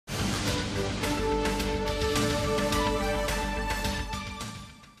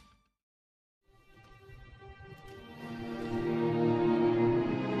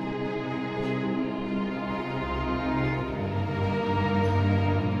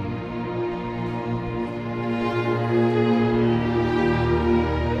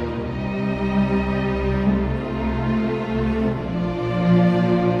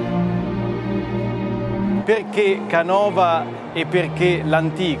Perché Canova e perché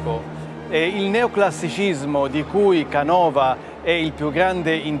l'antico? Il neoclassicismo, di cui Canova è il più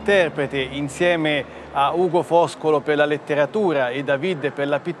grande interprete insieme a Ugo Foscolo per la letteratura e David per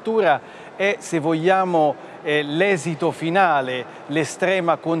la pittura, è, se vogliamo, l'esito finale,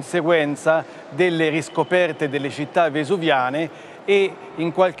 l'estrema conseguenza delle riscoperte delle città vesuviane e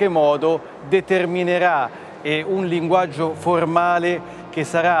in qualche modo determinerà un linguaggio formale che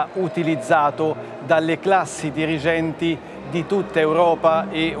sarà utilizzato dalle classi dirigenti di tutta Europa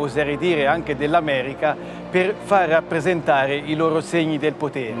e oserei dire anche dell'America per far rappresentare i loro segni del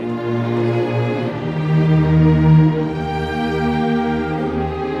potere.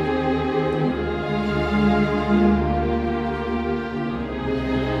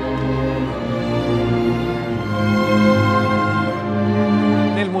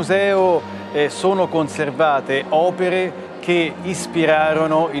 Nel museo sono conservate opere che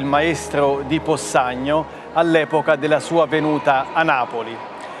ispirarono il maestro di Possagno all'epoca della sua venuta a Napoli.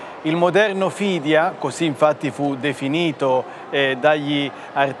 Il moderno Fidia, così infatti fu definito dagli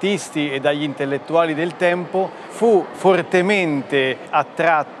artisti e dagli intellettuali del tempo, fu fortemente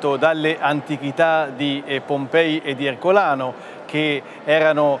attratto dalle antichità di Pompei e di Ercolano, che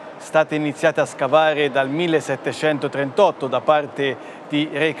erano state iniziate a scavare dal 1738 da parte di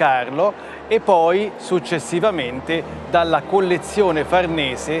Re Carlo e poi successivamente dalla collezione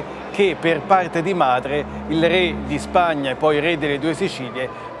farnese che per parte di madre il re di Spagna e poi re delle due Sicilie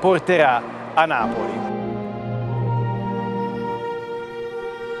porterà a Napoli.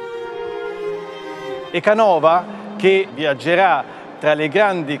 E Canova, che viaggerà tra le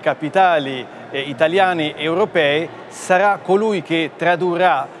grandi capitali italiane e europee, sarà colui che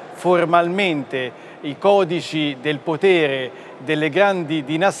tradurrà formalmente i codici del potere delle grandi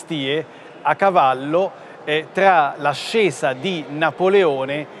dinastie a cavallo tra l'ascesa di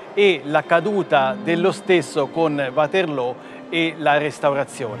Napoleone e la caduta dello stesso con Waterloo e la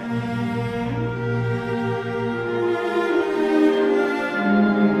Restaurazione.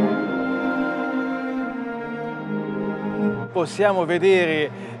 Possiamo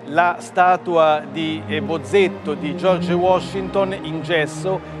vedere la statua di bozzetto di George Washington in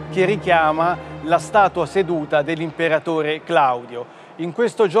gesso che richiama la statua seduta dell'imperatore Claudio. In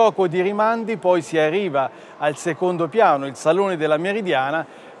questo gioco di rimandi poi si arriva al secondo piano, il Salone della Meridiana,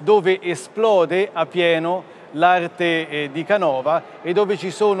 dove esplode a pieno l'arte di Canova e dove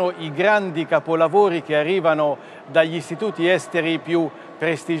ci sono i grandi capolavori che arrivano dagli istituti esteri più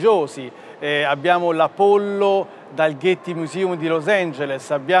prestigiosi. Abbiamo l'Apollo dal Getty Museum di Los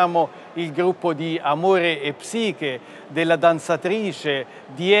Angeles, abbiamo il gruppo di Amore e Psiche, della danzatrice,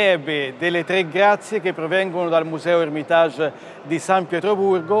 di Ebe, delle Tre Grazie che provengono dal Museo Hermitage di San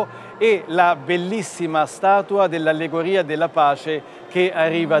Pietroburgo e la bellissima statua dell'Allegoria della Pace che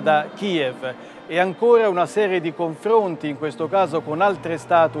arriva da Kiev. E ancora una serie di confronti, in questo caso con altre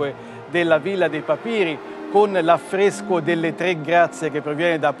statue della Villa dei Papiri, con l'affresco delle Tre Grazie che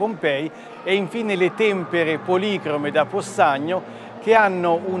proviene da Pompei e infine le tempere policrome da Possagno che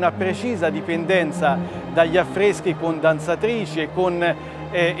hanno una precisa dipendenza dagli affreschi con danzatrici e con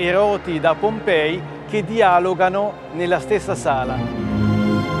eroti da Pompei che dialogano nella stessa sala.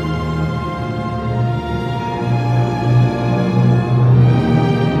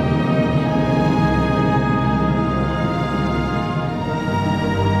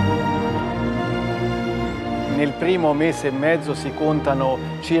 Nel primo mese e mezzo si contano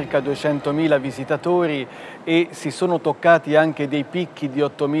circa 200.000 visitatori e si sono toccati anche dei picchi di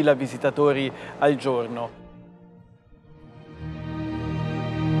 8.000 visitatori al giorno.